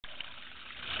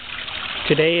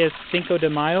Today is Cinco de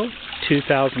Mayo,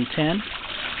 2010,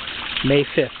 May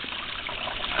 5th.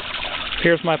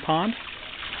 Here's my pond.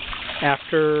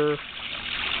 After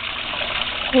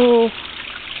the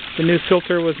new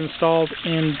filter was installed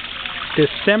in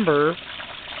December,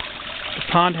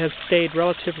 the pond has stayed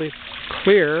relatively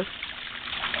clear.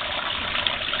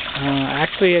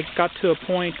 Actually, it got to a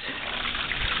point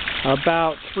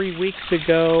about 3 weeks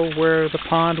ago where the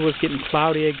pond was getting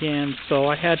cloudy again, so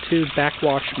I had to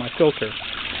backwash my filter.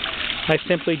 I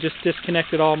simply just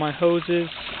disconnected all my hoses,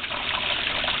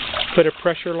 put a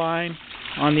pressure line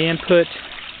on the input,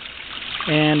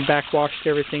 and backwashed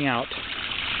everything out.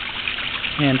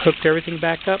 And hooked everything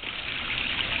back up.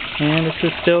 And this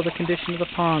is still the condition of the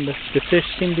pond. The fish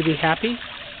seem to be happy.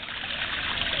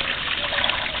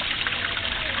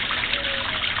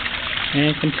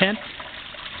 And content.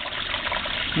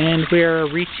 And we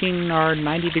are reaching our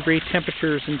 90-degree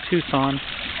temperatures in Tucson,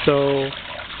 so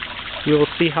we will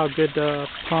see how good the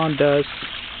pond does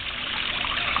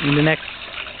in the next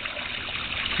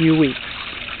few weeks.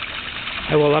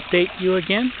 I will update you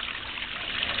again.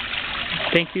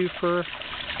 Thank you for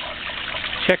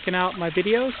checking out my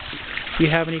videos. If you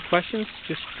have any questions,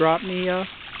 just drop me a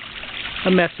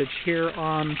message here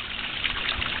on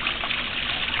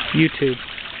YouTube.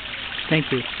 Thank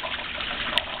you.